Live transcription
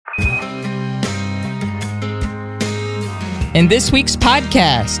In this week's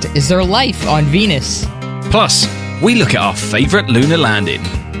podcast, is there life on Venus? Plus, we look at our favorite lunar landing.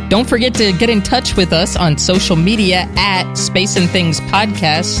 Don't forget to get in touch with us on social media at Space and Things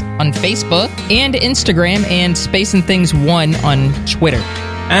Podcast on Facebook and Instagram, and Space and Things 1 on Twitter.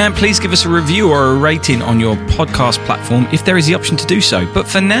 And please give us a review or a rating on your podcast platform if there is the option to do so. But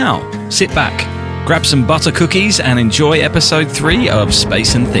for now, sit back, grab some butter cookies, and enjoy episode 3 of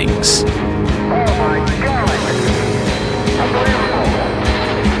Space and Things.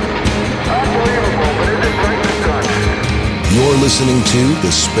 You're listening to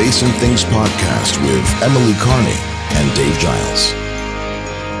the Space and Things Podcast with Emily Carney and Dave Giles.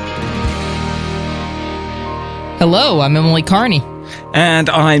 Hello, I'm Emily Carney. And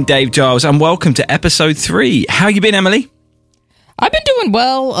I'm Dave Giles, and welcome to episode 3. How you been, Emily? I've been doing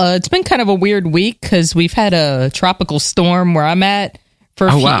well. It's been kind of a weird week because we've had a tropical storm where I'm at.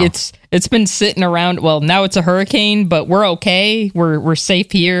 Wow. It's been sitting around. Well, now it's a hurricane, but we're okay. We're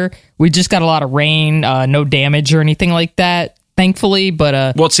safe here. We just got a lot of rain, no damage or anything like that, thankfully.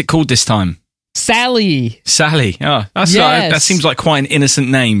 But what's it called this time? Sally. Sally. Oh, that's Yes. that seems like quite an innocent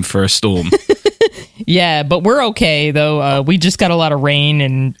name for a storm. Yeah, but we're okay though. We just got a lot of rain,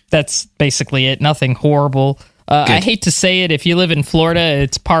 and that's basically it. Nothing horrible. I hate to say it, if you live in Florida,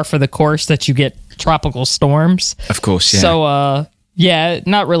 it's par for the course that you get tropical storms. Of course, yeah. So, yeah,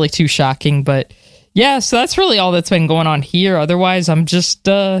 not really too shocking, but yeah, so that's really all that's been going on here. Otherwise, I'm just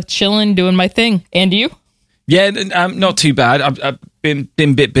chilling, doing my thing. And you? Yeah, not too bad. I've been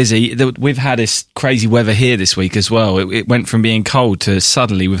a bit busy. We've had this crazy weather here this week as well. It went from being cold to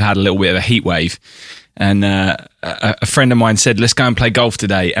suddenly we've had a little bit of a heat wave. And a friend of mine said, let's go and play golf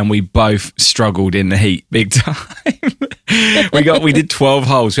today. And we both struggled in the heat big time. We did 12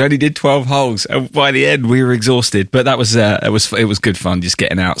 holes. We only did 12 holes. And by the end, we were exhausted. But that was it was good fun just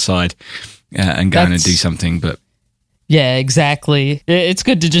getting outside and going and do something. But yeah, exactly. It's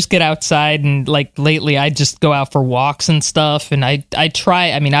good to just get outside. And like lately, I just go out for walks and stuff. And I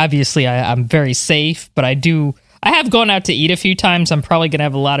try. I mean, obviously, I'm very safe, but I have gone out to eat a few times. I'm probably going to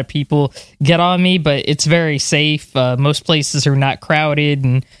have a lot of people get on me, but it's very safe. Most places are not crowded,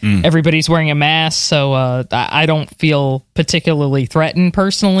 and everybody's wearing a mask, so I don't feel particularly threatened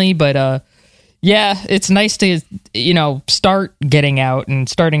personally. But yeah, it's nice to start getting out and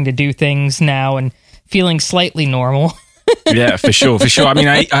starting to do things now and feeling slightly normal. Yeah, for sure. I mean,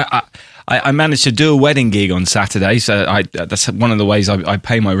 I managed to do a wedding gig on Saturday, so that's one of the ways I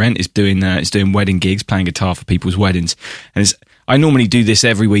pay my rent is doing wedding gigs, playing guitar for people's weddings. And I normally do this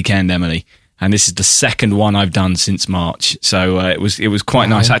every weekend, Emily, and this is the second one I've done since March. So it was quite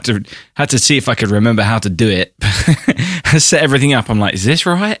nice. I had to see if I could remember how to do it. I set everything up. I'm like, is this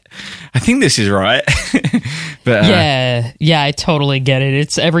right? I think this is right. But yeah, I totally get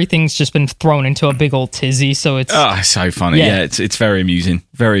it. Everything's just been thrown into a big old tizzy, so it's so funny. Yeah, it's very amusing,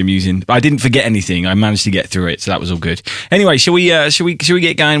 very amusing. But I didn't forget anything. I managed to get through it, so that was all good. Anyway, shall we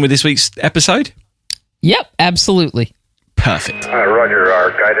get going with this week's episode? Yep, absolutely. Perfect. Roger,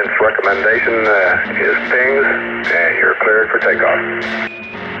 our guidance recommendation is pings, and you're cleared for takeoff.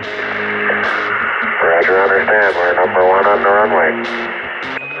 Roger, understand. We're number 1 on the runway.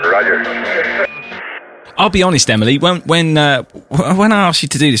 Roger. I'll be honest, Emily, when I asked you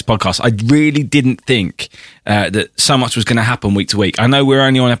to do this podcast, I really didn't think that so much was going to happen week to week. I know we're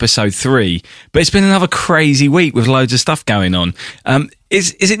only on episode 3, but it's been another crazy week with loads of stuff going on.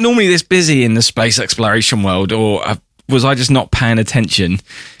 Is it normally this busy in the space exploration world, or was I just not paying attention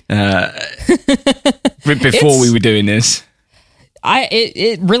before we were doing this?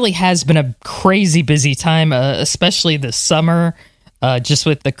 It really has been a crazy busy time, especially this summer. Just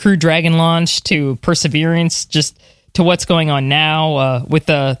with the Crew Dragon launch to Perseverance, just to what's going on now with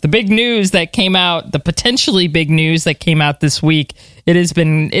the big news that came out, the potentially big news that came out this week. It has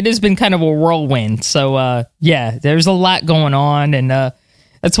been kind of a whirlwind. So yeah, there's a lot going on, and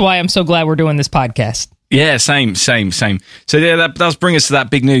that's why I'm so glad we're doing this podcast. Yeah, same. So yeah, that does bring us to that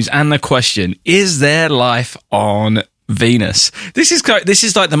big news and the question: is there life on Venus? This is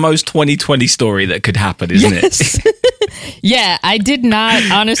like the most 2020 story that could happen, isn't it? Yeah, I did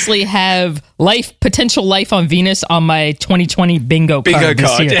not honestly have potential life on Venus on my 2020 bingo card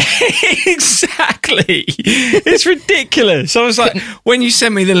this year. Exactly. It's ridiculous. I was like, when you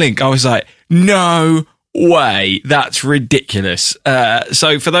sent me the link, I was like, no way, that's ridiculous.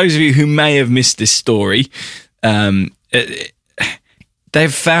 So for those of you who may have missed this story, they've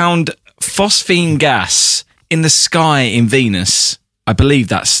found phosphine gas in the sky in Venus. I believe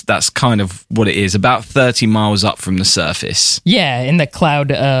that's kind of what it is, about 30 miles up from the surface. Yeah, in the cloud.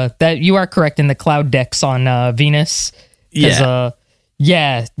 That you are correct, in the cloud decks on Venus. Yeah.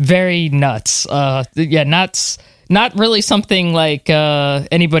 Yeah, very nuts. Not really something like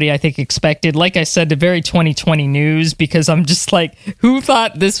anybody I think expected. Like I said, the very 2020 news, because I'm just like, who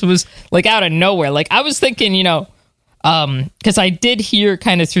thought this was like out of nowhere? Like I was thinking, because I did hear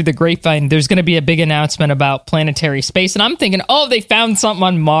kind of through the grapevine, there's going to be a big announcement about planetary space, and I'm thinking, oh, they found something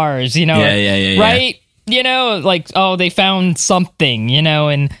on Mars, Yeah. right? Like, oh, they found something,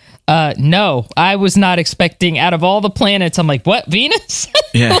 and no, I was not expecting out of all the planets. I'm like, what, Venus?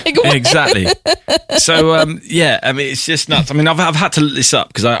 Yeah, Like, what? exactly. So, I mean, it's just nuts. I mean, I've had to look this up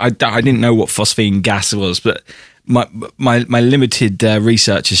because I didn't know what phosphine gas was, but my limited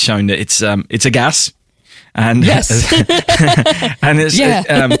research has shown that it's a gas. And yes, and it's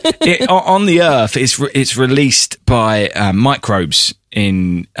on the Earth. It's released by microbes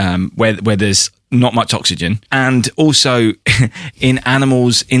in where there's not much oxygen, and also in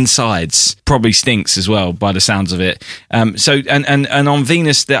animals' insides. Probably stinks as well by the sounds of it. So on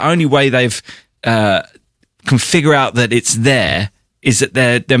Venus, the only way they've can figure out that it's there is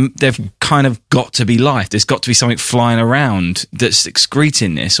that they've kind of got to be life. There's got to be something flying around that's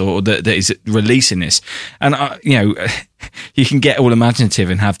excreting this or that is releasing this. And, you can get all imaginative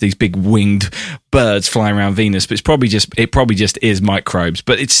and have these big winged birds flying around Venus, but it probably just is microbes,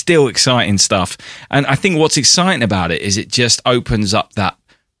 but it's still exciting stuff. And I think what's exciting about it is it just opens up that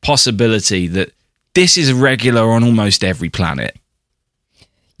possibility that this is regular on almost every planet.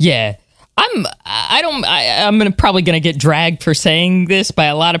 Yeah. I'm probably gonna get dragged for saying this by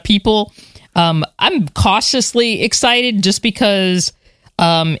a lot of people. I'm cautiously excited just because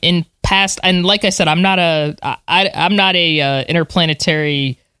in past, and like I said, I'm not a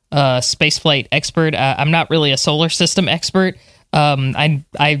interplanetary spaceflight expert. I'm not really a solar system expert.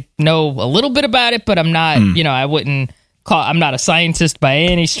 I know a little bit about it, but I'm not. I'm not a scientist by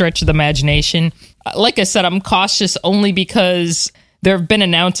any stretch of the imagination. Like I said, I'm cautious only because there have been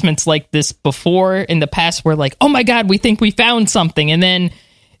announcements like this before in the past where like, oh my God, we think we found something. And then,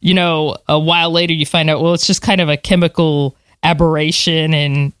 a while later you find out, well, it's just kind of a chemical aberration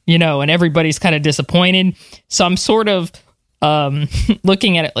and, and everybody's kind of disappointed. So I'm sort of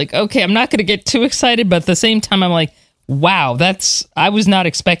looking at it like, okay, I'm not going to get too excited. But at the same time, I'm like, wow, I was not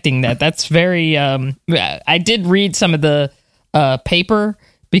expecting that. That's very, I did read some of the paper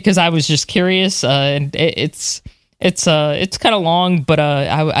because I was just curious. And it's kind of long, but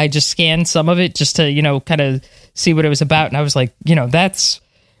I just scanned some of it just to, kind of see what it was about. And I was like, that's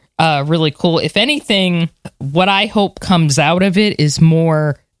really cool. If anything, what I hope comes out of it is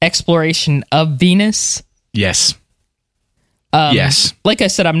more exploration of Venus. Yes. Yes. Like I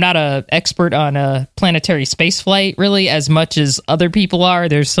said, I'm not an expert on planetary spaceflight really as much as other people are.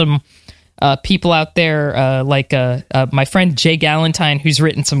 There's some people out there like my friend Jay Galantine, who's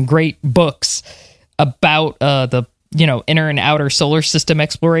written some great books about the inner and outer solar system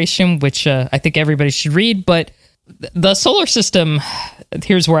exploration, which I think everybody should read. But the solar system,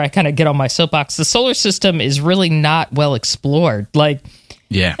 here's where I kind of get on my soapbox. The solar system is really not well explored. Like,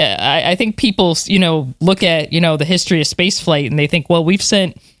 yeah, I think people, look at, the history of spaceflight and they think, well, we've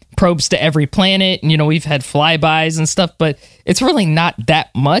sent probes to every planet and, we've had flybys and stuff, but it's really not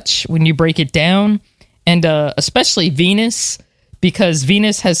that much when you break it down. And especially Venus, because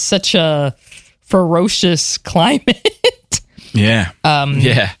Venus has such a ferocious climate. Yeah.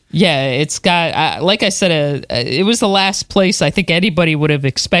 Yeah, it's got, like I said, it was the last place I think anybody would have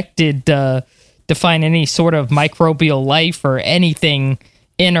expected to find any sort of microbial life or anything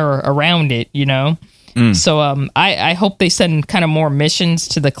in or around it, So I hope they send kind of more missions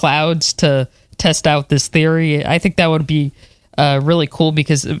to the clouds to test out this theory. I think that would be really cool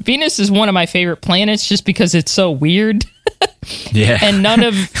because Venus is one of my favorite planets just because it's so weird. Yeah. And none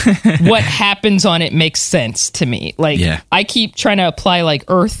of what happens on it makes sense to me. Like, I keep trying to apply like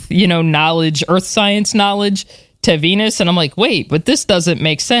Earth, knowledge, Earth science knowledge to Venus. And I'm like, wait, but this doesn't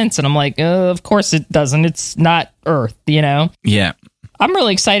make sense. And I'm like, of course it doesn't. It's not Earth, Yeah. I'm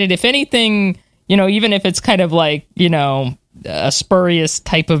really excited. If anything, even if it's kind of like, a spurious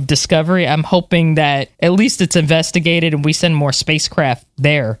type of discovery, I'm hoping that at least it's investigated and we send more spacecraft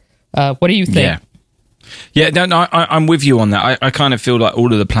there. What do you think? Yeah, no, I'm with you on that. I kind of feel like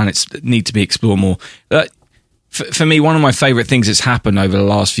all of the planets need to be explored more. For me, one of my favorite things that's happened over the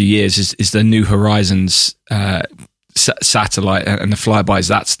last few years is the New Horizons satellite and the flybys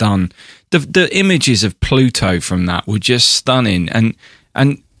that's done. The images of Pluto from that were just stunning,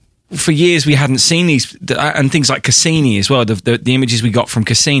 and for years we hadn't seen these, and things like Cassini as well. The images we got from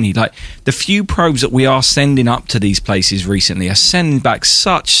Cassini, like the few probes that we are sending up to these places recently, are sending back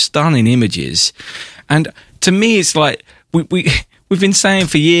such stunning images. And to me, it's like we've been saying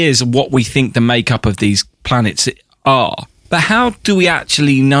for years what we think the makeup of these planets are. But how do we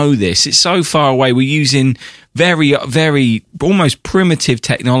actually know this? It's so far away. We're using very, very almost primitive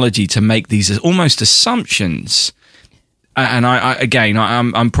technology to make these almost assumptions. And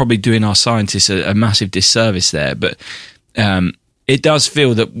I'm probably doing our scientists a massive disservice there, but it does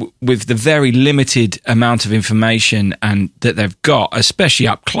feel that with the very limited amount of information and that they've got, especially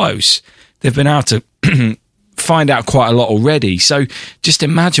up close, they've been able to find out quite a lot already. So just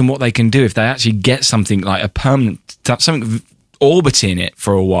imagine what they can do if they actually get something like a permanent, something orbiting it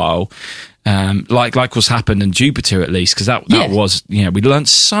for a while, like what's happened in Jupiter, at least, because that was, we learned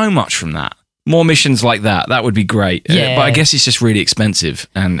so much from that. More missions like that would be great. Yeah. But I guess it's just really expensive,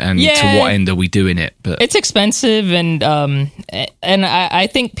 and to what end are we doing it? But it's expensive, and I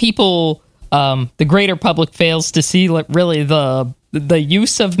think people, the greater public, fails to see really the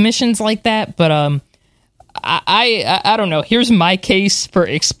use of missions like that. But I don't know. Here's my case for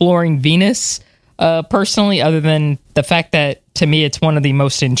exploring Venus, personally, other than the fact that to me it's one of the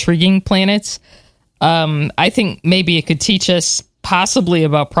most intriguing planets. I think maybe it could teach us possibly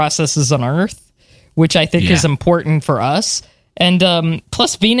about processes on Earth, which I think is important for us. And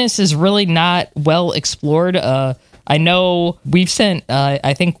plus, Venus is really not well explored. I know we've sent,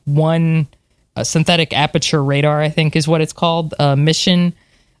 I think, one synthetic aperture radar, I think is what it's called, mission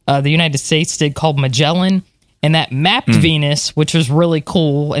the United States did called Magellan. And that mapped Venus, which was really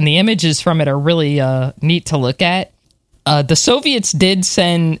cool. And the images from it are really neat to look at. The Soviets did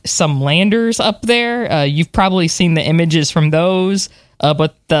send some landers up there. You've probably seen the images from those,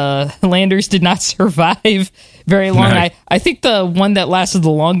 but the landers did not survive very long. No. I think the one that lasted the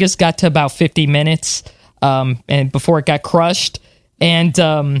longest got to about 50 minutes and before it got crushed. And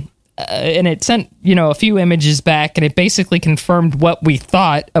it sent, a few images back, and it basically confirmed what we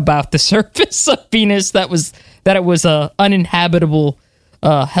thought about the surface of Venus, that it was a uninhabitable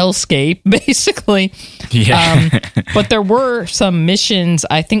hellscape, basically. Yeah. But there were some missions,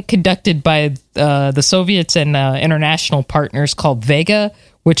 I think, conducted by the Soviets and international partners called Vega,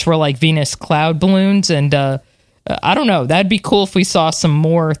 which were like Venus cloud balloons. And I don't know, that'd be cool if we saw some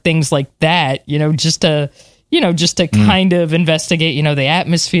more things like that, just to kind of investigate, the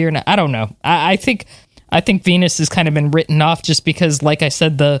atmosphere. And I don't know. I think Venus has kind of been written off just because, like I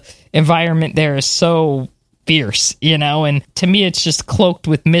said, the environment there is so fierce, and to me it's just cloaked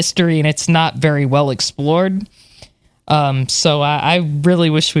with mystery and it's not very well explored. So I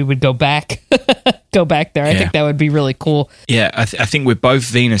really wish we would go back there. I think that would be really cool. Yeah, I think with both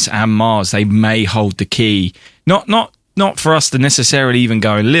Venus and Mars, they may hold the key. Not for us to necessarily even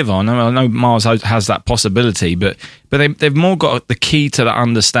go and live on. I know Mars has that possibility, but they've more got the key to the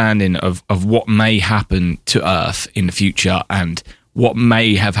understanding of what may happen to Earth in the future and what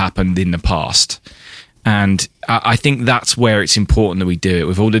may have happened in the past. And I think that's where it's important that we do it.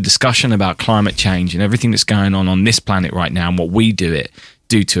 With all the discussion about climate change and everything that's going on this planet right now and what we do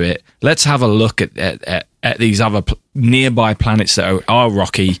to it, let's have a look at these other nearby planets that are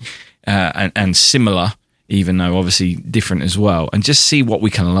rocky and similar, even though obviously different as well, and just see what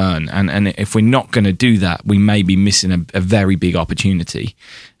we can learn. And if we're not going to do that, we may be missing a very big opportunity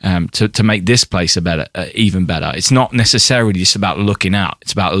to make this place even better. It's not necessarily just about looking out;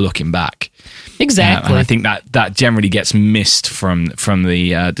 it's about looking back. Exactly. And I think that generally gets missed from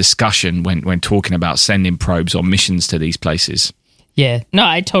the discussion when talking about sending probes or missions to these places. Yeah, no,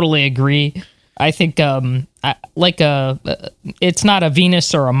 I totally agree. I think it's not a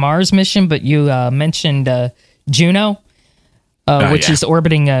Venus or a Mars mission, but you mentioned Juno, which is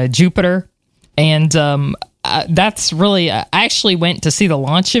orbiting Jupiter. And that's really, I actually went to see the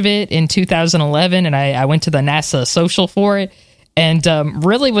launch of it in 2011, and I went to the NASA social for it. And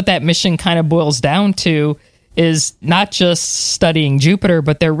really what that mission kind of boils down to is not just studying Jupiter,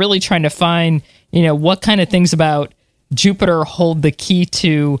 but they're really trying to find, what kind of things about Jupiter hold the key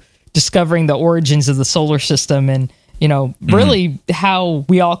to discovering the origins of the solar system and, really how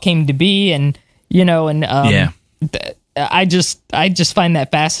we all came to be. And, I just find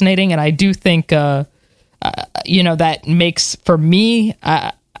that fascinating. And I do think, that makes, for me,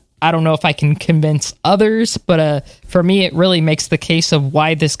 I don't know if I can convince others, but for me, it really makes the case of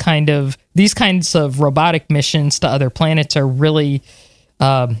why these kinds of robotic missions to other planets are really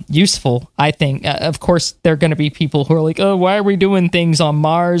useful. I think, of course, there are going to be people who are like, "Oh, why are we doing things on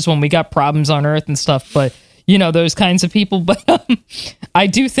Mars when we got problems on Earth and stuff?" But those kinds of people. But I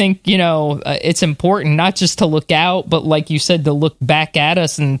do think it's important not just to look out, but like you said, to look back at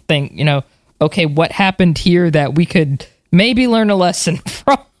us and think, okay, what happened here that we could maybe learn a lesson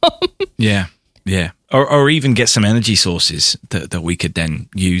from. Yeah. Or even get some energy sources that we could then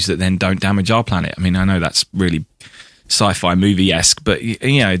use that then don't damage our planet. I mean, I know that's really sci-fi movie-esque, but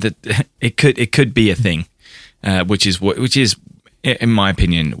that it could be a thing. which is, in my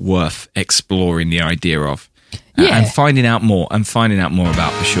opinion, worth exploring the idea of Yeah. and finding out more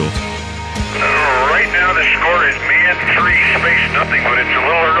about for sure. Right now the score is Man 3, Space Nothing, but it's a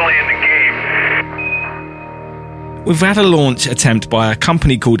little early in the game. We've had a launch attempt by a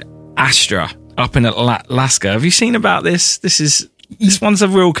company called Astra up in Alaska. Have you seen about this? This one's a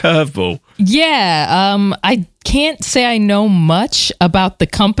real curveball. Yeah, I can't say I know much about the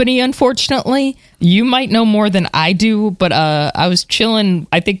company, unfortunately. You might know more than I do, but I was chilling,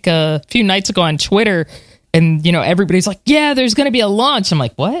 I think a few nights ago on Twitter, and, everybody's like, yeah, there's going to be a launch. I'm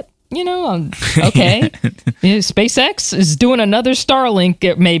like, what? Okay. SpaceX is doing another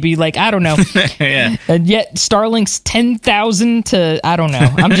Starlink, maybe, I don't know. Yeah. And yet Starlink's 10,000 to, I don't know.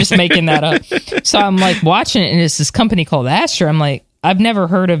 I'm just making that up. So I'm watching it, and it's this company called Astra. I'm like, I've never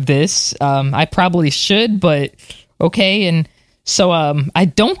heard of this. I probably should, but okay. And so I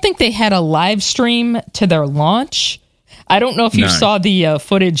don't think they had a live stream to their launch. I don't know if you saw the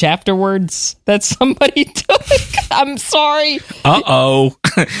footage afterwards that somebody took. I'm sorry. Uh-oh.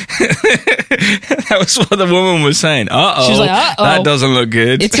 That was what the woman was saying. Uh-oh. She was like, uh-oh. That doesn't look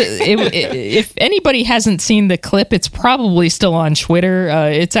good. If anybody hasn't seen the clip, it's probably still on Twitter.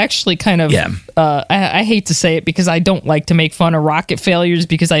 It's actually kind of... Yeah. I hate to say it because I don't like to make fun of rocket failures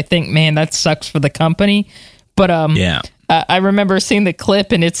because I think, man, that sucks for the company. But yeah. I remember seeing the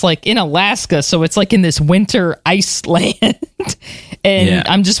clip, and it's in Alaska, so it's in this winter ice land. And Yeah.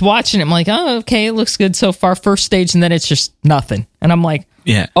 I'm just watching it. I'm like, oh, okay, it looks good so far. First stage, and then it's just nothing. And I'm like,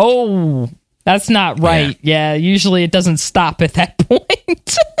 Yeah. oh, that's not right. Yeah, usually it doesn't stop at that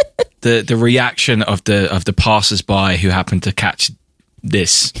point. The reaction of the passers-by who happen to catch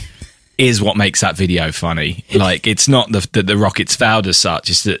this is what makes that video funny. It's not the rocket's failed as such,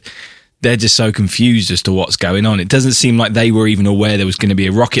 it's that they're just so confused as to what's going on. It doesn't seem like they were even aware there was going to be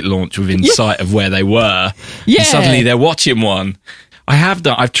a rocket launch within sight of where they were. Yeah. And suddenly they're watching one.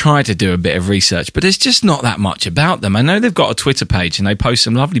 I've tried to do a bit of research, but there's just not that much about them. I know they've got a Twitter page and they post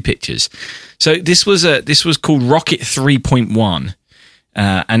some lovely pictures. So this was called Rocket 3.1,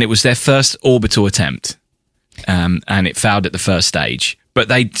 and it was their first orbital attempt, and it failed at the first stage. But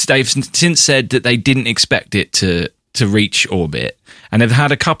they've since said that they didn't expect it to reach orbit, and they've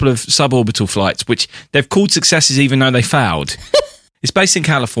had a couple of suborbital flights, which they've called successes even though they failed. It's based in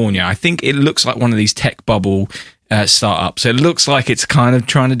California. I think it looks like one of these tech bubble startups. So it looks like it's kind of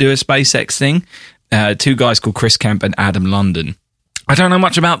trying to do a SpaceX thing. Two guys called Chris Kemp and Adam London. I don't know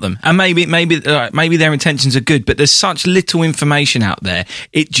much about them, and maybe their intentions are good, but there's such little information out there.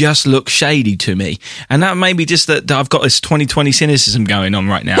 It just looks shady to me, and that may be just that I've got this 2020 cynicism going on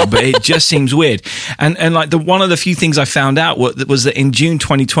right now. But it just seems weird. And one of the few things I found out was that in June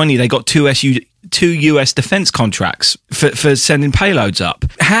 2020 they got two US defense contracts for sending payloads up.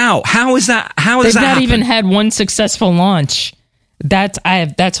 How is that? How does They've that not happen? even had one successful launch.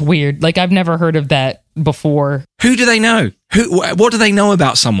 That's weird. I've never heard of that before. Who do they know? What do they know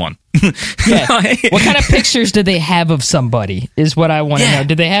about someone? Yeah. What kind of pictures do they have of somebody is what I want to know.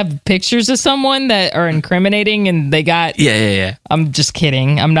 Do they have pictures of someone that are incriminating and they got... Yeah. I'm just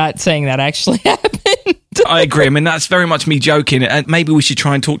kidding. I'm not saying that actually happened. I agree. I mean, that's very much me joking. And maybe we should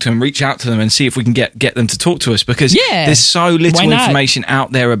try and talk to them, reach out to them and see if we can get them to talk to us, because there's so little information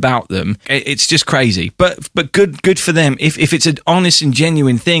out there about them. It's just crazy. But good for them. If it's an honest and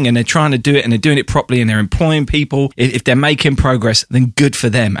genuine thing and they're trying to do it and they're doing it properly and they're employing people, if they're making progress, then good for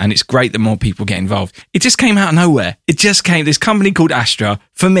them. And it's great that more people get involved. It just came out of nowhere. This company called Astra,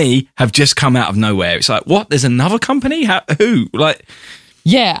 for me, have just come out of nowhere. It's like, what? There's another company? Who?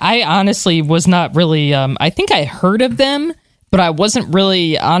 Yeah, I honestly was not really... I think I heard of them, but I wasn't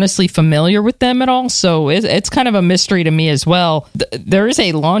really honestly familiar with them at all, so it's kind of a mystery to me as well. There is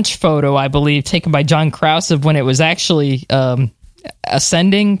a launch photo, I believe, taken by John Krause of when it was actually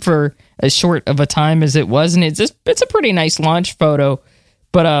ascending for as short of a time as it was, and it's a pretty nice launch photo.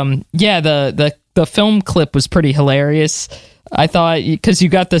 But the film clip was pretty hilarious. I thought, because you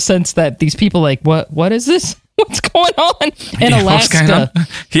got the sense that these people what is this? What's going on in Alaska?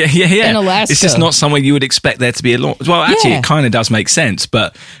 Yeah. In Alaska. It's just not somewhere you would expect there to be a launch. Well, actually, it kind of does make sense,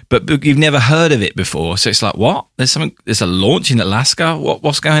 but you've never heard of it before, so it's like, what? There's a launch in Alaska?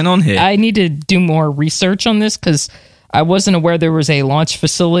 What's going on here? I need to do more research on this because I wasn't aware there was a launch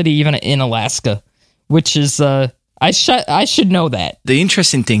facility even in Alaska, which is I should know that. The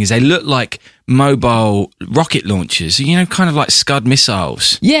interesting thing is they look like mobile rocket launchers, kind of like Scud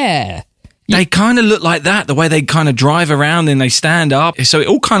missiles. Yeah. They kind of look like that, the way they kind of drive around and they stand up. So it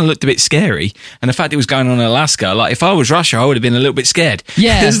all kind of looked a bit scary. And the fact it was going on in Alaska, if I was Russia, I would have been a little bit scared.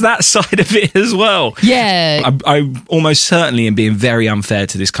 Yeah. There's that side of it as well. Yeah. I almost certainly am being very unfair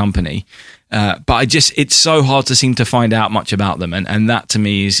to this company. But it's so hard to seem to find out much about them, and that to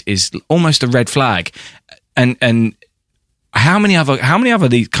me is almost a red flag. And how many other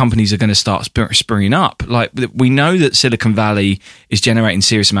these companies are going to start springing up? Like, we know that Silicon Valley is generating a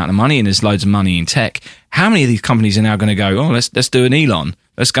serious amount of money, and there's loads of money in tech. How many of these companies are now going to go, oh, let's do an Elon,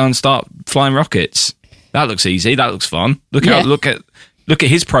 let's go and start flying rockets? That looks easy, that looks fun. Look at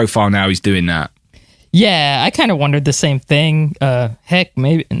his profile now. He's doing that. Yeah, I kind of wondered the same thing. Heck,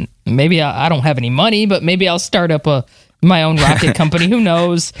 maybe I don't have any money, but maybe I'll start up my own rocket company. Who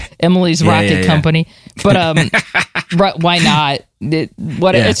knows? Emily's rocket company. But why not?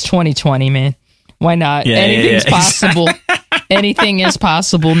 It's 2020, man. Why not? Anything's possible. Anything is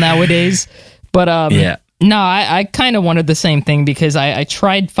possible nowadays. But no, I kind of wanted the same thing, because I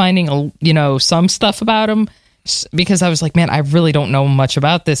tried finding some stuff about him, because I was like, man, I really don't know much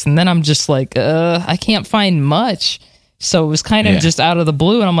about this. And then I'm just like, I can't find much. So it was kind of just out of the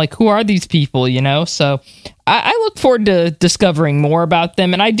blue. And I'm like, who are these people, So I look forward to discovering more about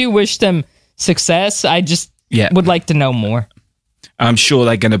them. And I do wish them success. I just would like to know more. I'm sure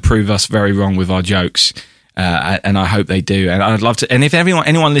they're going to prove us very wrong with our jokes. And I hope they do. And I'd love to. And if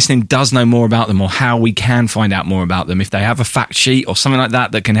anyone listening does know more about them, or how we can find out more about them, if they have a fact sheet or something like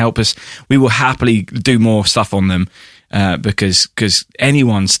that can help us, we will happily do more stuff on them. Because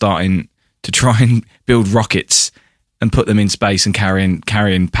anyone starting to try and build rockets and put them in space and carrying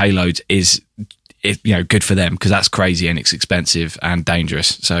payloads is good for them, because that's crazy and it's expensive and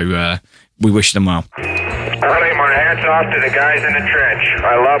dangerous. So we wish them well. Honey, my hats off to the guys in the trench.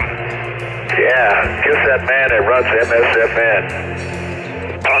 I love them. Yeah, kiss that man that runs MSFN.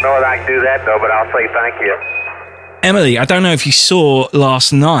 I don't know if I can do that, though, but I'll say thank you. Emily, I don't know if you saw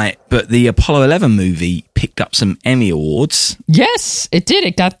last night, but the Apollo 11 movie picked up some Emmy Awards. Yes, it did.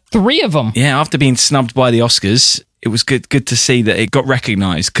 It got 3 of them. Yeah, after being snubbed by the Oscars, it was good to see that it got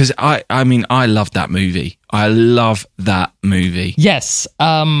recognised, because I loved that movie. I love that movie. Yes.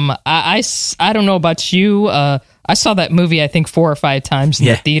 I don't know about you. I saw that movie, I think, 4 or 5 times in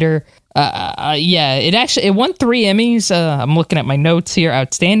the theater. It won 3 Emmys. I'm looking at my notes here.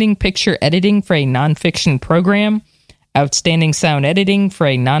 Outstanding Picture Editing for a Nonfiction Program, Outstanding Sound Editing for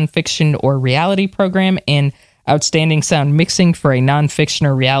a Nonfiction or Reality Program, and Outstanding Sound Mixing for a Nonfiction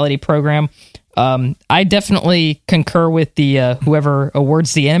or Reality Program. I definitely concur with the whoever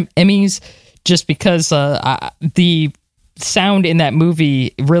awards the Emmys, just because the sound in that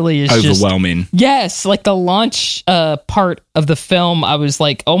movie really is overwhelming. Yes, like the launch part of the film, I was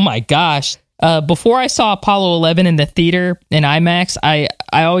like, oh my gosh. Before I saw Apollo 11 in the theater in IMAX, I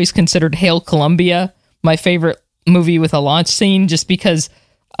always considered Hail Columbia my favorite movie with a launch scene, just because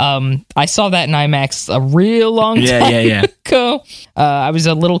I saw that in IMAX a real long time ago. I was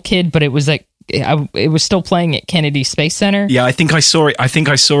a little kid, but it was like it was still playing at Kennedy Space Center. Yeah, I think I saw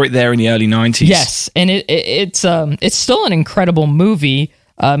it there in the early 90s. Yes, and it's still an incredible movie.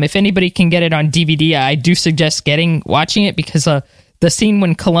 If anybody can get it on DVD, I do suggest watching it, because the scene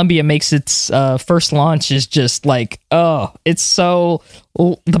when Columbia makes its first launch is just like, it's so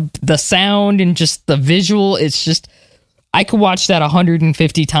the sound and just the visual. It's just, I could watch that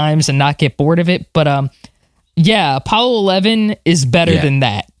 150 times and not get bored of it. But Apollo 11 is better than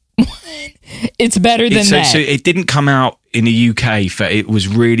that. It's better than that. So it didn't come out in the UK it was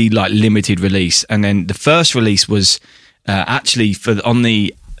really like limited release, and then the first release was actually on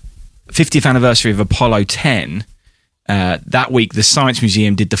the 50th anniversary of Apollo 10. That week, the Science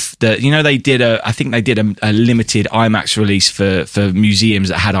Museum did they did a limited IMAX release for museums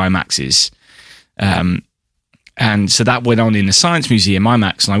that had IMAXs, and so that went on in the Science Museum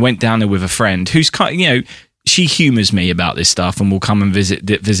IMAX, and I went down there with a friend who's kind, she humours me about this stuff and will come and visit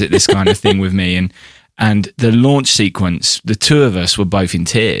this kind of thing with me. And the launch sequence, the two of us were both in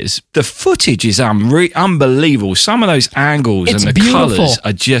tears. The footage is unbelievable. Some of those angles and the colours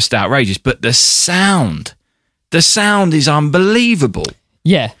are just outrageous. But the sound is unbelievable.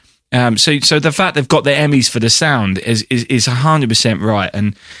 Yeah. So the fact they've got their Emmys for the sound is 100% right.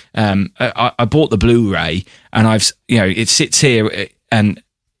 And I bought the Blu-ray, and it sits here, and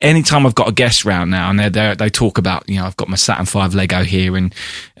anytime I've got a guest round now, and they talk about, I've got my Saturn V Lego here and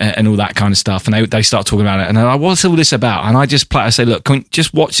all that kind of stuff, and they start talking about it, and they're like, what's all this about? And I say, look, can we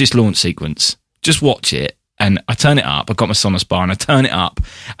just watch this launch sequence? Just watch it. And I turn it up. I've got my Sonos bar, and I turn it up,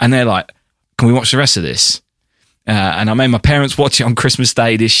 and they're like, can we watch the rest of this? And I made my parents watch it on Christmas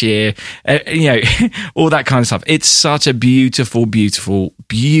Day this year, all that kind of stuff. It's such a beautiful, beautiful,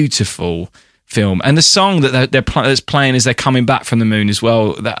 beautiful film, and the song that that's playing as they're coming back from the moon as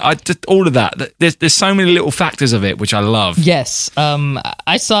well. All of that. There's so many little factors of it which I love. When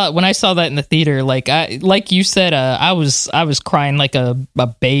I saw that in the theater, like you said, I was crying like a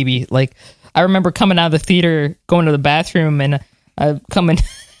baby. Like I remember coming out of the theater, going to the bathroom, and coming.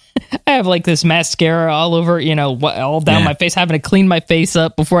 I have like this mascara all over, all down my face, having to clean my face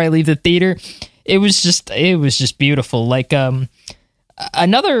up before I leave the theater. It was just beautiful. Like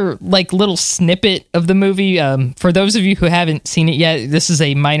another like little snippet of the movie. For those of you who haven't seen it yet, this is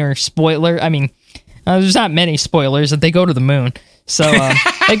a minor spoiler. I mean, there's not many spoilers. That they go to the moon. So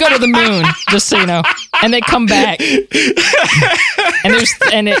they go to the moon, just so you know, and they come back,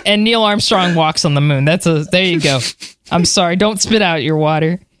 and Neil Armstrong walks on the moon. There you go. I'm sorry, don't spit out your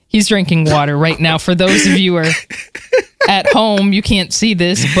water. He's drinking water right now. For those of you who are at home, you can't see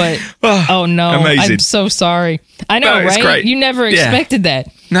this, but oh no, amazing. I'm so sorry. I know, right? Great. You never expected that.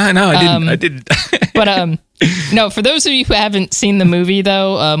 No, I didn't. But no, for those of you who haven't seen the movie,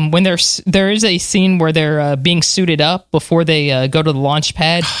 though, when there is a scene where they're being suited up before they go to the launch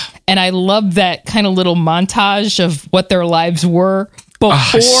pad, and I love that kind of little montage of what their lives were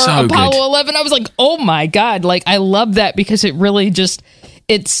before Apollo 11. I was like, oh my God, like I love that because it really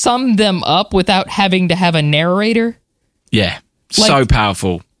it summed them up without having to have a narrator. Yeah, like, so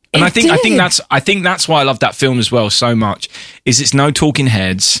powerful. And I think that's why I love that film as well so much. Is it's no talking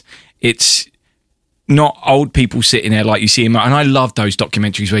heads. It's not old people sitting there like you see them. And I love those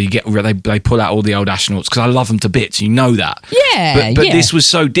documentaries where they pull out all the old astronauts because I love them to bits. You know that. Yeah. But this was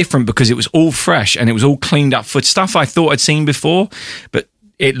so different because it was all fresh and it was all cleaned up for stuff I thought I'd seen before, but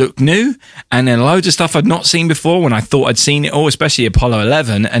it looked new. And then loads of stuff I'd not seen before when I thought I'd seen it all, especially Apollo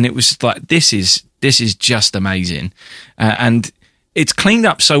 11. And it was like, this is just amazing. And it's cleaned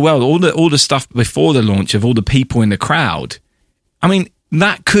up so well. All the stuff before the launch of all the people in the crowd. I mean,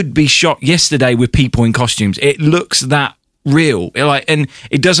 that could be shot yesterday with people in costumes. It looks that real. And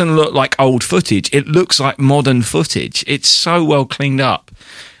it doesn't look like old footage. It looks like modern footage. It's so well cleaned up.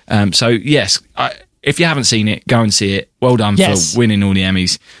 So yes, if you haven't seen it, go and see it. Well done for winning all the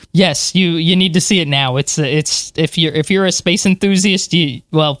Emmys. Yes, you need to see it now. It's if you're a space enthusiast,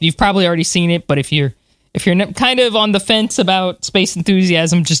 you've probably already seen it. But if you're kind of on the fence about space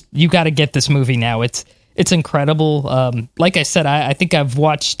enthusiasm, you got to get this movie now. It's incredible. Like I said, I think I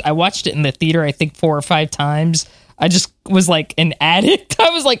watched it in the theater, I think 4 or 5 times. I just was like an addict.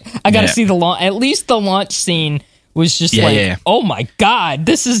 I was like, I got to see the launch. At least the launch scene was just oh my God,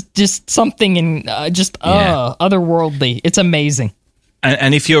 this is just something otherworldly. It's amazing.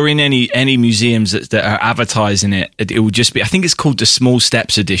 And if you're in any museums that are advertising it, it will just be, I think it's called the Small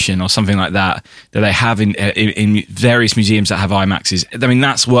Steps Edition or something like that they have in various museums that have IMAXs. I mean,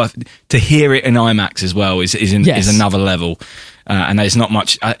 that's worth, to hear it in IMAX as well is another level. And there's not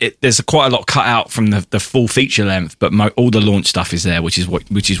much, there's quite a lot cut out from the full feature length, but all the launch stuff is there, which is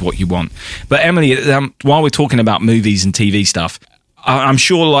what you want. But Emily, while we're talking about movies and TV stuff, I'm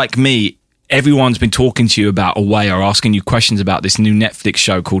sure like me, everyone's been talking to you about Away or asking you questions about this new Netflix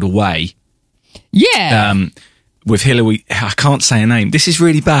show called Away. Yeah. With Hilary, I can't say her name. This is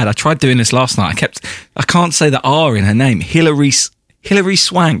really bad. I tried doing this last night. I can't say the R in her name. Hilary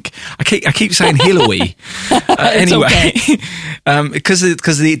Swank. I keep saying Hillary. Anyway, because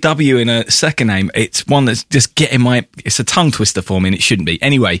the W in a second name, it's one that's just it's a tongue twister for me, and it shouldn't be.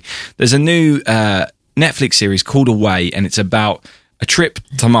 Anyway, there's a new Netflix series called Away, and it's about a trip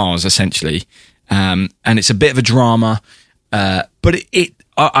to Mars, essentially. And it's a bit of a drama, but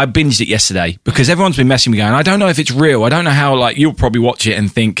I binged it yesterday because everyone's been messing me going, I don't know if it's real. I don't know how, like, you'll probably watch it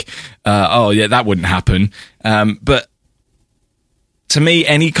and think, oh yeah, that wouldn't happen. But to me,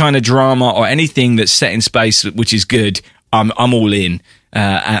 any kind of drama or anything that's set in space, which is good, I'm all in.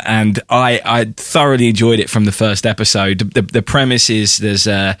 And I thoroughly enjoyed it from the first episode. The premise is there's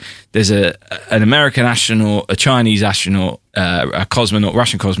an American astronaut, a Chinese astronaut, a cosmonaut,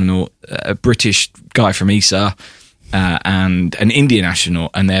 Russian cosmonaut, a British guy from ESA, and an Indian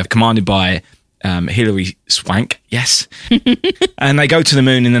astronaut, and they're commanded by Hilary Swank, yes. And they go to the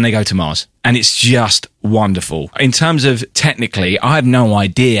moon and then they go to Mars. And it's just wonderful. In terms of technically, I have no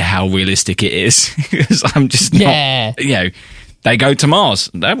idea how realistic it is because I'm just not, they go to Mars.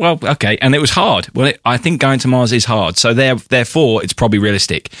 Well, okay. And it was hard. Well, I think going to Mars is hard. So therefore, it's probably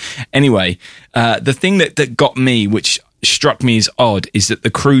realistic. Anyway, the thing that got me, which struck me as odd, is that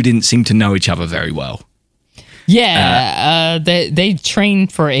the crew didn't seem to know each other very well. Yeah, they train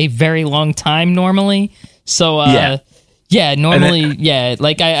for a very long time normally. So, normally,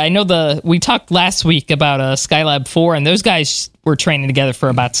 like I know we talked last week about Skylab 4, and those guys were training together for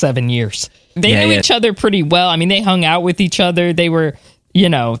about 7 years. They knew each other pretty well. I mean, they hung out with each other. They were,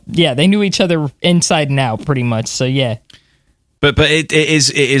 they knew each other inside and out pretty much. So, yeah. But it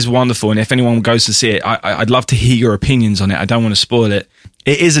is wonderful, and if anyone goes to see it, I'd love to hear your opinions on it. I don't want to spoil it.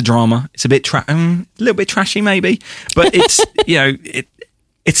 It is a drama. It's a bit a little bit trashy maybe, but it's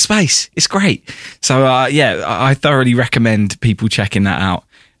It's space. It's great. So, I thoroughly recommend people checking that out.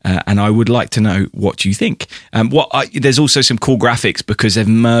 And I would like to know what you think. There's also some cool graphics because they've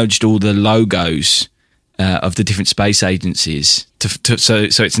merged all the logos of the different space agencies. So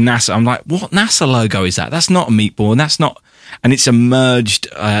it's NASA. I'm like, what NASA logo is that? That's not a meatball. And that's not. And it's merged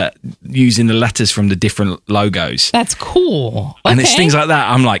using the letters from the different logos. That's cool. Okay. And it's things like that.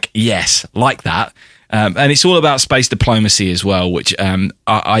 I'm like, yes, like that. And it's all about space diplomacy as well, which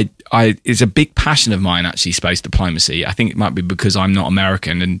I is a big passion of mine, actually, space diplomacy. I think it might be because I'm not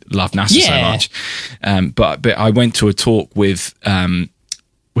American and love NASA so much. But I went to a talk with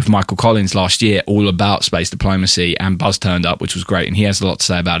Michael Collins last year all about space diplomacy, and Buzz turned up, which was great, and he has a lot to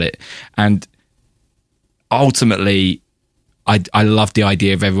say about it. And ultimately, I love the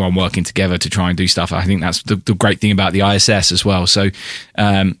idea of everyone working together to try and do stuff. I think that's the great thing about the ISS as well. So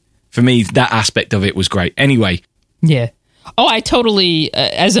for me, that aspect of it was great. Anyway. Yeah. Oh, I totally,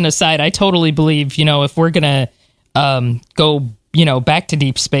 as an aside, I totally believe, if we're going to go, back to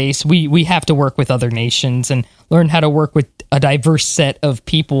deep space, we have to work with other nations and learn how to work with a diverse set of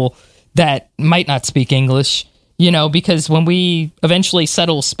people that might not speak English, because when we eventually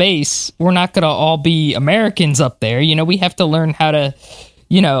settle space, we're not going to all be Americans up there. We have to learn how to,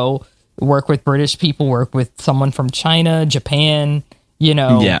 work with British people, work with someone from China, Japan,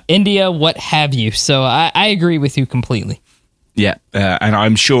 India, what have you. So I agree with you completely. Yeah, and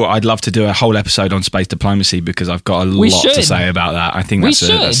I'm sure I'd love to do a whole episode on space diplomacy because I've got a lot to say about that. I think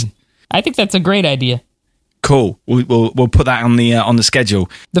I think that's a great idea. Cool. We'll put that on the schedule.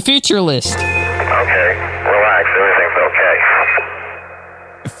 The future list. Okay, relax. Everything's okay.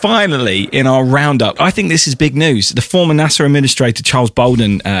 Finally, in our roundup, I think this is big news. The former NASA administrator, Charles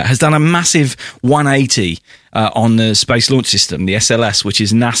Bolden, has done a massive 180 on the Space Launch System, the SLS, which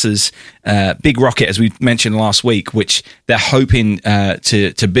is NASA's big rocket, as we mentioned last week, which they're hoping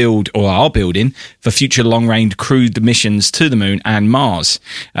to build, or are building, for future long-range crewed missions to the Moon and Mars.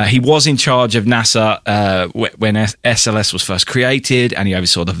 He was in charge of NASA when SLS was first created, and he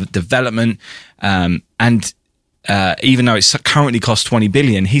oversaw the development. And even though it's currently cost $20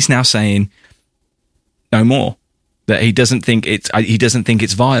 billion, he's now saying no more. That he doesn't think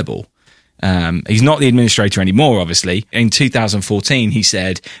it's viable. He's not the administrator anymore, obviously. In 2014, he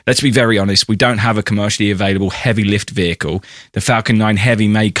said, let's be very honest, we don't have a commercially available heavy lift vehicle. The Falcon 9 Heavy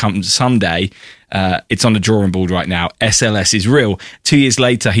may come someday. It's on the drawing board right now. SLS is real. 2 years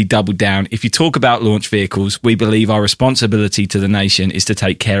later, he doubled down. If you talk about launch vehicles, we believe our responsibility to the nation is to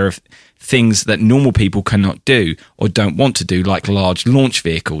take care of things that normal people cannot do or don't want to do, like large launch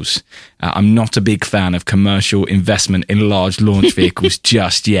vehicles. I'm not a big fan of commercial investment in large launch vehicles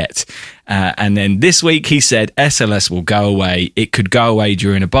just yet. And then this week he said SLS will go away. It could go away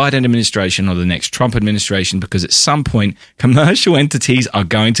during a Biden administration or the next Trump administration because at some point commercial entities are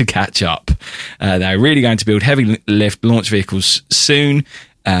going to catch up. They're really going to build heavy lift launch vehicles soon.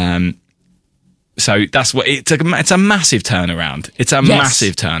 So that's what it's a massive turnaround. It's a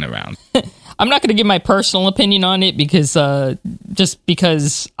massive turnaround. I'm not going to give my personal opinion on it because just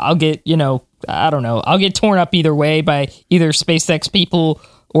because I'll get, I don't know, I'll get torn up either way by either SpaceX people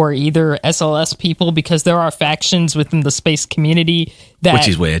or either SLS people, because there are factions within the space community that, which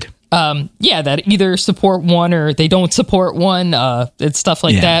is weird. That either support one or they don't support one. It's stuff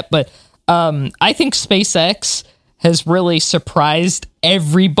like that. But I think SpaceX has really surprised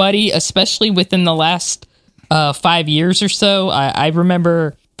everybody, especially within the last 5 years or so. I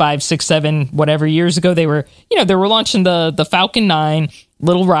remember 5, 6, 7, whatever years ago, they were launching the Falcon 9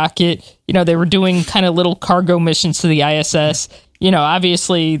 little rocket. They were doing kind of little cargo missions to the ISS.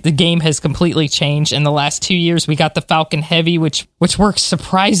 Obviously the game has completely changed. In the last 2 years, we got the Falcon Heavy, which works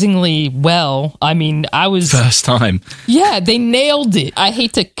surprisingly well. I mean, first time. Yeah, they nailed it. I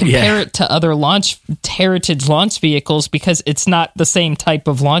hate to compare it to other heritage launch vehicles because it's not the same type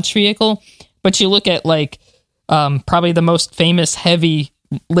of launch vehicle. But you look at probably the most famous heavy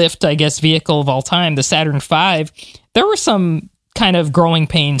lift, I guess, vehicle of all time, the Saturn V. There were some kind of growing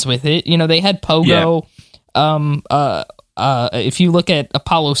pains with it. They had Pogo. Yeah. If you look at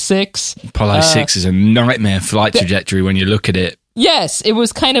Apollo 6... Apollo 6 is a nightmare flight trajectory when you look at it. Yes, it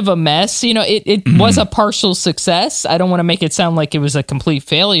was kind of a mess. It was a partial success. I don't want to make it sound like it was a complete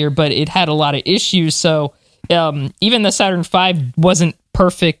failure, but it had a lot of issues. So even the Saturn V wasn't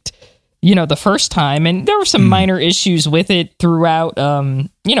perfect, the first time. And there were some minor issues with it throughout,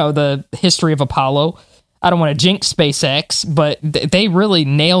 the history of Apollo. I don't want to jinx SpaceX, but they really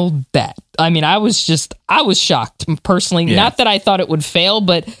nailed that. I mean, I was shocked personally. Yeah. Not that I thought it would fail,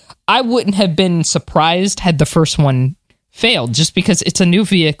 but I wouldn't have been surprised had the first one failed, just because it's a new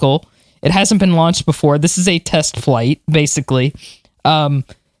vehicle. It hasn't been launched before. This is a test flight, basically.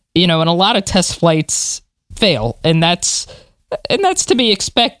 You know, and a lot of test flights fail, and that's to be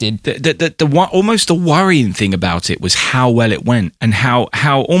expected. Almost the worrying thing about it was how well it went, and how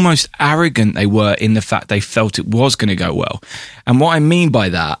almost arrogant they were in the fact they felt it was going to go well. And what I mean by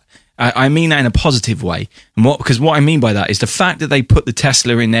that, I mean that in a positive way. Because what I mean by that is the fact that they put the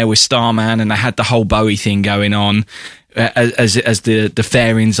Tesla in there with Starman, and they had the whole Bowie thing going on as the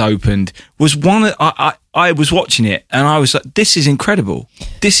fairings opened, was one. I was watching it and I was like, this is incredible.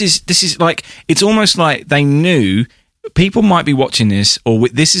 This is like, it's almost like they knew people might be watching this, or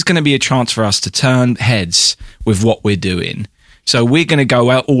this is going to be a chance for us to turn heads with what we're doing. So we're going to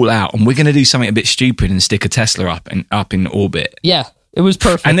go all out, and we're going to do something a bit stupid and stick a Tesla up in orbit. Yeah. It was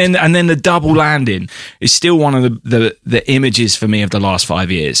perfect. And then the double landing is still one of the images for me of the last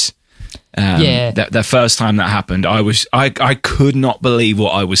 5 years. The first time that happened, I could not believe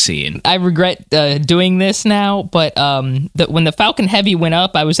what I was seeing. I regret doing this now, but when the Falcon Heavy went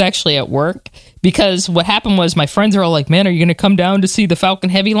up, I was actually at work, because what happened was my friends are all like, "Man, are you going to come down to see the Falcon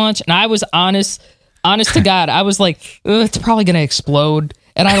Heavy launch?" And I was honest to God, I was like, it's probably going to explode,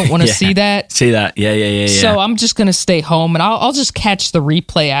 and I don't want to see that. See that? Yeah. So I'm just going to stay home, and I'll just catch the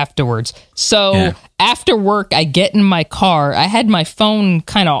replay afterwards. So after work, I get in my car. I had my phone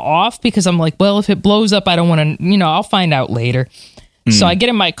kind of off because I'm like, well, if it blows up, I don't want to, I'll find out later. So I get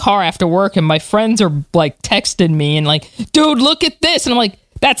in my car after work, and my friends are like texting me and like, dude, look at this. And I'm like,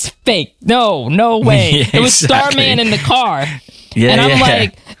 that's fake. No way. Yeah, it was Starman in the car.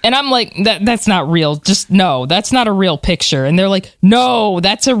 And I'm like, that's not real. Just no, that's not a real picture. And they're like, no,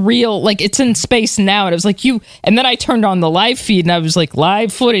 that's a real, like, it's in space now. And I was like, and then I turned on the live feed, and I was like,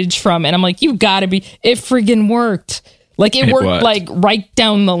 live footage from, and I'm like, you gotta be, it friggin' worked. Like, it worked like right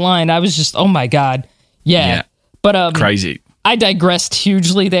down the line. I was just, oh my God. Yeah. But crazy. I digressed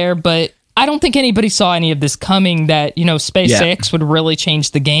hugely there, but I don't think anybody saw any of this coming, that, SpaceX would really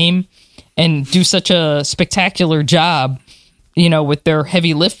change the game and do such a spectacular job, with their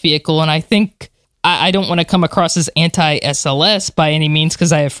heavy lift vehicle. And I think I don't want to come across as anti-SLS by any means,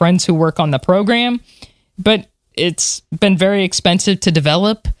 because I have friends who work on the program, but it's been very expensive to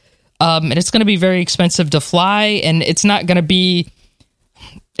develop, and it's going to be very expensive to fly, and it's not going to be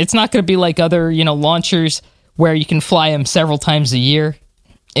like other, launchers where you can fly them several times a year.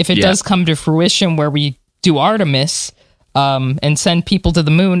 If it does come to fruition where we do Artemis and send people to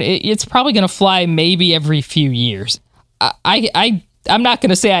the moon, it's probably going to fly maybe every few years. I'm not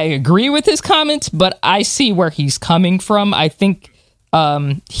going to say I agree with his comments, but I see where he's coming from. I think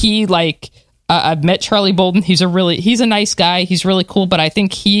I've met Charlie Bolden. He's a nice guy. He's really cool, but I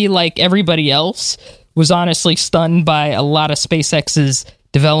think he, like everybody else, was honestly stunned by a lot of SpaceX's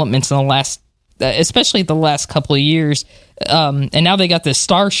developments in the last, especially the last couple of years. And now they got this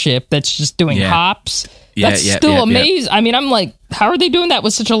Starship that's just doing hops. That's still amazing. I mean, I'm like, how are they doing that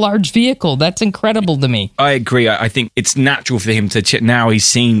with such a large vehicle? That's incredible to me. I agree. I think it's natural for him to, now he's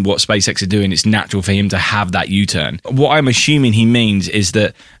seen what SpaceX are doing, it's natural for him to have that U-turn. What I'm assuming he means is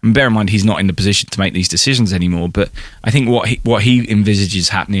that, and bear in mind, he's not in the position to make these decisions anymore, but I think what he envisages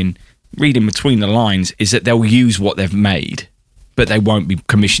happening, reading between the lines, is that they'll use what they've made, but they won't be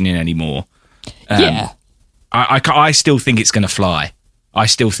commissioning anymore. I still think it's going to fly. I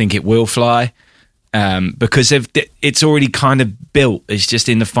still think it will fly. Because it's already kind of built. It's just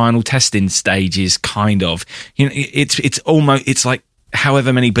in the final testing stages, kind of. It's like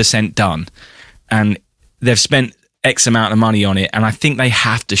however many % done, and they've spent X amount of money on it, and I think they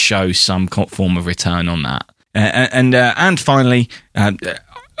have to show some form of return on that. And finally,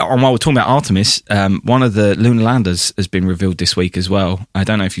 while we're talking about Artemis, one of the lunar landers has been revealed this week as well. I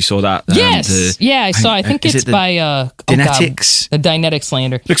don't know if you saw that. Yes, I saw. I think it's by Dynetics. The Dynetics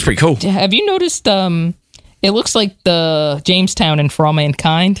lander. Looks pretty cool. Have you noticed? It looks like the Jamestown in For All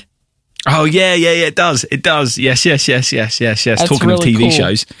Mankind. Oh yeah, it does. It does. Yes. That's talking really of TV cool.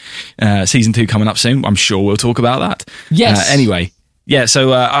 shows, season 2 coming up soon. I'm sure we'll talk about that. Yes. Anyway. Yeah,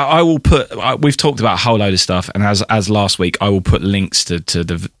 so I will put. We've talked about a whole load of stuff, and as last week, I will put links to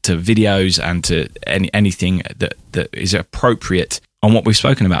videos and to anything that is appropriate on what we've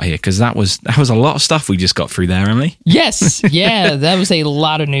spoken about here, because that was a lot of stuff we just got through there, Emily. Yes, yeah, that was a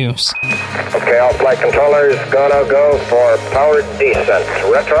lot of news. Okay, all flight controllers, go for powered descent.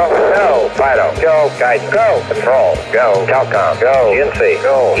 Retro, go. Fido, go. Guidance, go. Control, go. Calcom, go. GNC,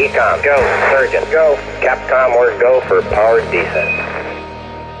 go. Ecom, go. Surgeon, go. Capcom, we're go for powered descent.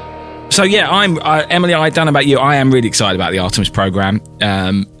 So yeah, Emily, I don't know about you, I am really excited about the Artemis program,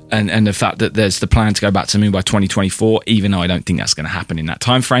 and the fact that there's the plan to go back to the moon by 2024, even though I don't think that's going to happen in that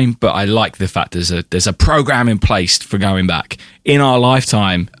time frame. But I like the fact there's a program in place for going back in our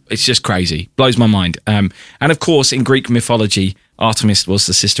lifetime. It's just crazy, blows my mind. And of course, in Greek mythology, Artemis was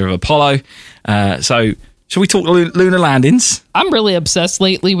the sister of Apollo. So shall we talk lunar landings? I'm really obsessed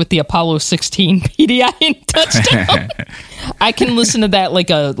lately with the Apollo 16 PDI and touchdown. I can listen to that like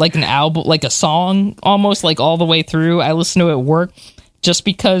an album, like a song, almost like all the way through. I listen to it at work just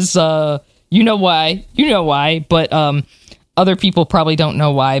because you know why, but other people probably don't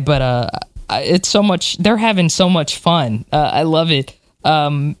know why. But it's so much. They're having so much fun. I love it.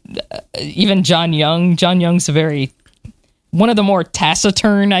 Even John Young's one of the more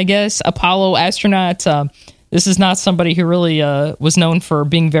taciturn, I guess, Apollo astronauts. This is not somebody who really was known for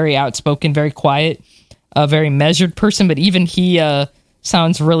being very outspoken, very quiet, a very measured person, but even he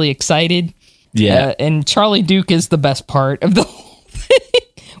sounds really excited. Yeah. And Charlie Duke is the best part of the whole thing.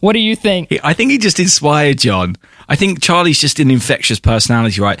 What do you think? I think he just inspired John. I think Charlie's just an infectious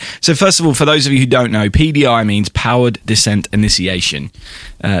personality, right? So first of all, for those of you who don't know, PDI means Powered Descent Initiation.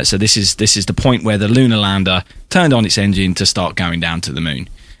 So this is the point where the lunar lander turned on its engine to start going down to the moon.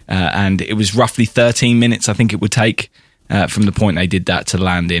 And it was roughly 13 minutes, I think it would take from the point they did that to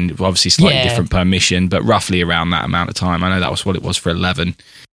land in. Obviously slightly different per mission, but roughly around that amount of time. I know that was what it was for 11.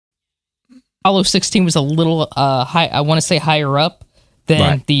 Apollo 16 was a little high. I want to say higher up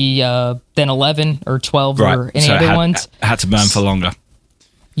than than 11 or 12 or any other ones. Had to burn for longer.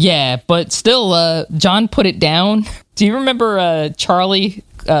 Yeah, but still, John put it down. Do you remember Charlie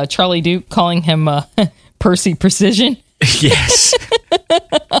Duke calling him Percy Precision? Yes.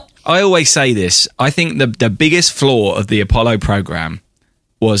 I always say this. I think the biggest flaw of the Apollo program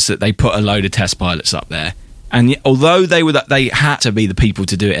was that they put a load of test pilots up there. And although they had to be the people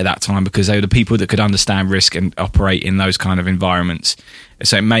to do it at that time because they were the people that could understand risk and operate in those kind of environments,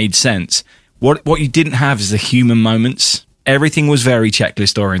 so it made sense. What you didn't have is the human moments. Everything was very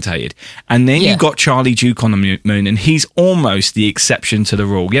checklist orientated. And then you got Charlie Duke on the moon, and he's almost the exception to the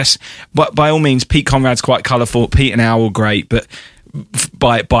rule. Yes, but by all means, Pete Conrad's quite colourful. Pete and Al were great, but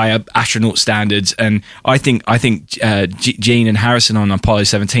by astronaut standards, and I think Gene and Harrison on Apollo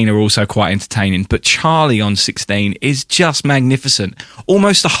 17 are also quite entertaining, but Charlie on 16 is just magnificent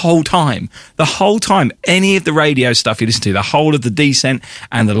almost the whole time. Any of the radio stuff you listen to, the whole of the descent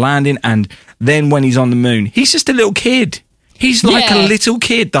and the landing, and then when he's on the moon, he's just a little kid. He's like a little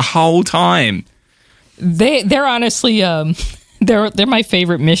kid the whole time. They're honestly they're my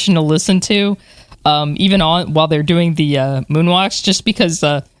favorite mission to listen to. Even while they're doing the moonwalks, just because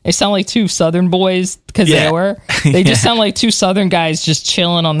they sound like two Southern boys, because they just sound like two Southern guys just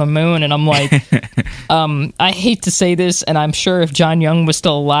chilling on the moon. And I'm like, I hate to say this, and I'm sure if John Young was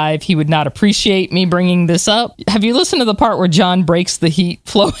still alive, he would not appreciate me bringing this up. Have you listened to the part where John breaks the heat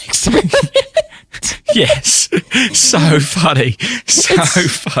flow experiment? Yes. So funny.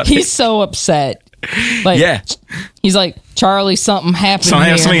 Funny. He's so upset. He's like, Charlie, something happened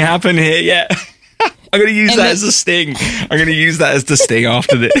here. Something happened here, yeah. I'm going to use that as a sting. I'm going to use that as the sting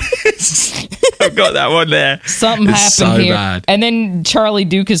after this. I've got that one there. Something happened here. Bad. And then Charlie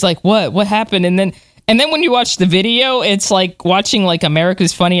Duke is like, what happened? And then when you watch the video, it's like watching like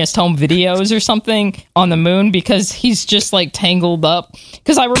America's Funniest Home Videos or something on the moon, because he's just like tangled up.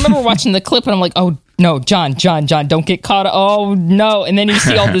 Because I remember watching the clip and I'm like, oh, no, John, don't get caught. Oh, no. And then you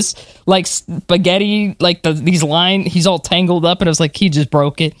see all this like spaghetti, like these lines, he's all tangled up, and I was like, he just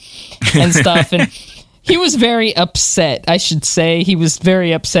broke it and stuff. And he was very upset, I should say. He was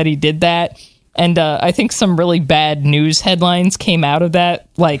very upset he did that. And I think some really bad news headlines came out of that,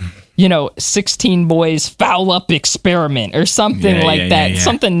 like, 16 boys foul up experiment or something that.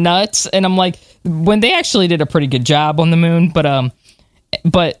 Something nuts. And I'm like, when they actually did a pretty good job on the moon, but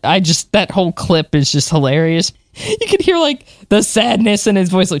that whole clip is just hilarious. You could hear like the sadness in his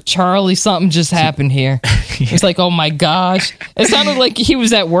voice, like, Charlie, something just happened here. It's like, oh my gosh. It sounded like he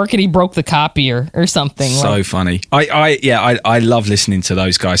was at work and he broke the copier or something. So funny. I love listening to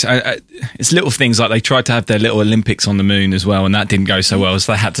those guys. It's little things like they tried to have their little Olympics on the moon as well, and that didn't go so well,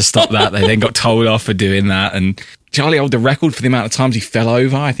 so they had to stop that. They then got told off for doing that, and Charlie held the record for the amount of times he fell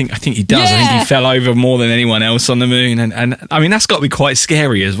over. I think he does. Yeah. I think he fell over more than anyone else on the moon, and I mean, that's got to be quite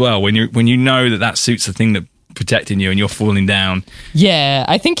scary as well when you know that suit's the thing that protecting you and you're falling down. Yeah,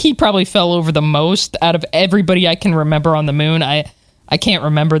 I think he probably fell over the most out of everybody I can remember on the moon. I can't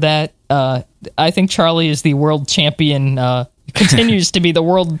remember that. I think Charlie is the world champion, continues to be the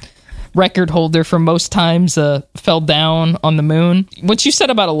world record holder for most times fell down on the moon. What you said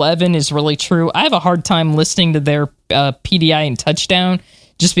about 11 is really true. I have a hard time listening to their PDI and touchdown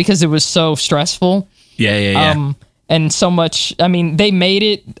just because it was so stressful. Yeah. And so much, I mean, they made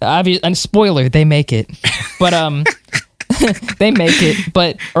it, and spoiler, they make it. But they make it.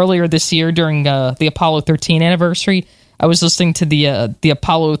 But earlier this year during the Apollo 13 anniversary, I was listening to the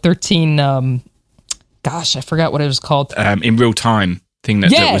Apollo 13 gosh, I forgot what it was called. In real time thing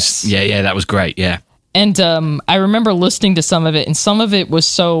that Yes! was that was great. Yeah. And I remember listening to some of it, and some of it was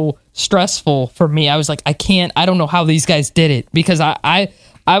so stressful for me. I was like, I don't know how these guys did it, because I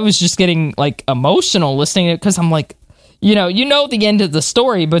was just getting like emotional listening to it, because I'm like, you know the end of the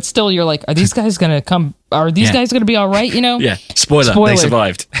story, but still you're like, are these guys going to come? Are these guys going to be all right, Yeah. Spoiler. They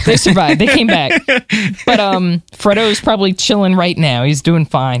survived. They survived. They came back. But Fredo's probably chilling right now. He's doing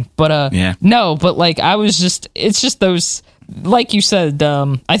fine. But no, but like it's just those, like you said,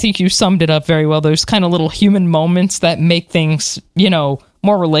 I think you summed it up very well. Those kind of little human moments that make things, more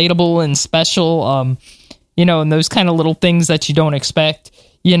relatable and special, and those kind of little things that you don't expect.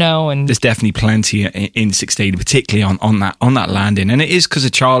 And there's definitely plenty in 16, particularly on that landing, and it is because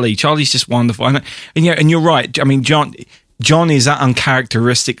of Charlie. Charlie's just wonderful, and you're right. I mean, John is that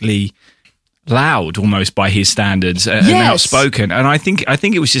uncharacteristically loud almost by his standards and outspoken, and I think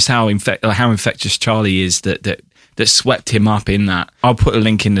it was just how infectious Charlie is that swept him up in that. I'll put a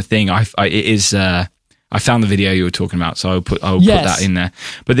link in the thing. I found the video you were talking about, so I'll put that in there.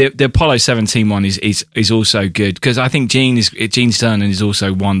 But the Apollo 17 one is also good, because I think Gene Cernan is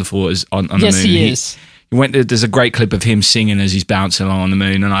also wonderful as on the moon. Yes, he is. There's a great clip of him singing as he's bouncing along on the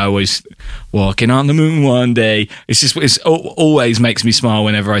moon, and I always walking on the moon one day. It always makes me smile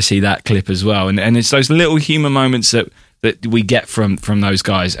whenever I see that clip as well. And it's those little human moments that we get from those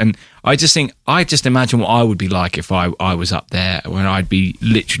guys. And I just imagine what I would be like if I was up there, when I'd be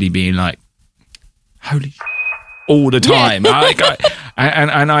literally being like, holy, all the time.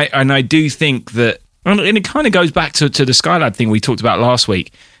 I do think that, and it kind of goes back to the Skylab thing we talked about last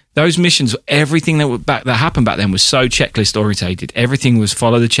week. Those missions, everything that happened back then was so checklist orientated. Everything was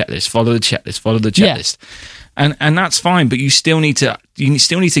follow the checklist, follow the checklist, follow the checklist. Yeah. And that's fine, but you still need to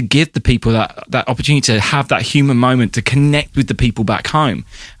give the people that opportunity to have that human moment, to connect with the people back home.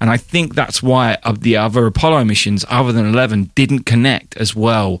 And I think that's why the other Apollo missions, other than 11, didn't connect as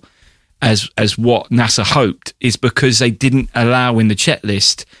well as what NASA hoped, is because they didn't allow in the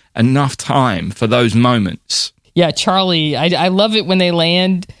checklist enough time for those moments. Yeah, Charlie, I love it when they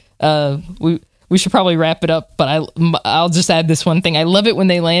land. We should probably wrap it up, but I'll just add this one thing. I love it when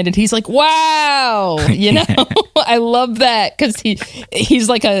they land and he's like, wow, I love that, because he's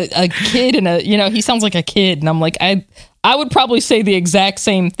like a kid, and he sounds like a kid, and I'm like, I would probably say the exact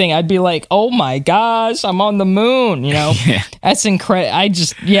same thing. I'd be like, oh my gosh, I'm on the moon, Yeah. That's incredible.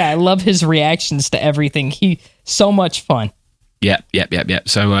 I love his reactions to everything. So much fun. Yep.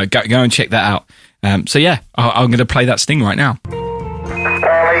 So go and check that out. I'm going to play that sting right now.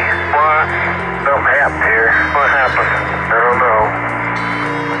 Charlie, what? Something happened here. What happened? I don't know.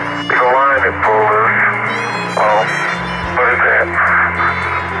 There's a line that pulled loose. Oh, what is that?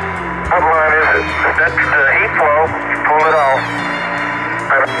 What line is it? That's the heat flow. Pull it off.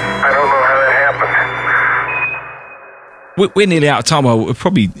 I don't know how that happened. We're nearly out of time. Well,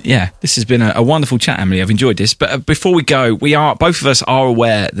 this has been a wonderful chat, Emily. I've enjoyed this. But before we go, both of us are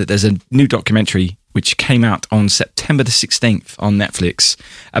aware that there's a new documentary which came out on September the 16th on Netflix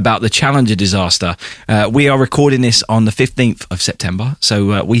about the Challenger disaster. We are recording this on the 15th of September,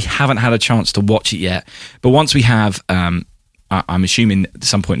 so we haven't had a chance to watch it yet. But once we have, I'm assuming at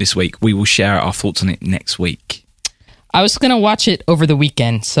some point this week, we will share our thoughts on it next week. I was going to watch it over the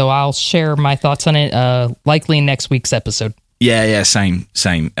weekend, so I'll share my thoughts on it likely in next week's episode. Yeah, same.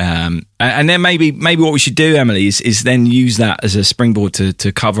 And then maybe what we should do, Emily, is then use that as a springboard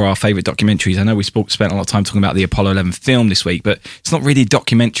to cover our favourite documentaries. I know we spent a lot of time talking about the Apollo 11 film this week, but it's not really a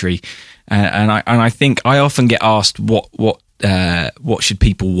documentary. And I think I often get asked what should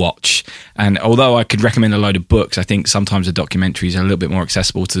people watch, and although I could recommend a load of books, I think sometimes the documentaries are a little bit more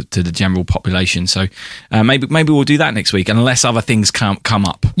accessible to the general population. So maybe we'll do that next week, unless other things come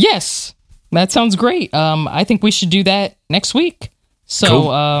up. Yes. That sounds great. I think we should do that next week. So, cool.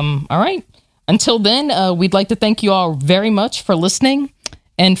 All right. Until then, we'd like to thank you all very much for listening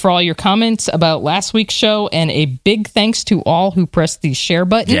and for all your comments about last week's show. And a big thanks to all who pressed the share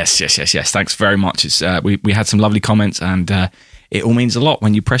button. Yes. Thanks very much. It's we had some lovely comments, and it all means a lot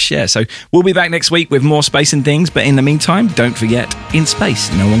when you press share. So we'll be back next week with more Space and Things. But in the meantime, don't forget, in space,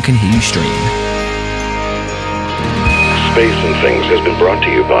 no one can hear you stream. Space and Things has been brought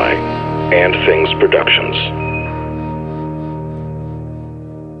to you by And Things Productions.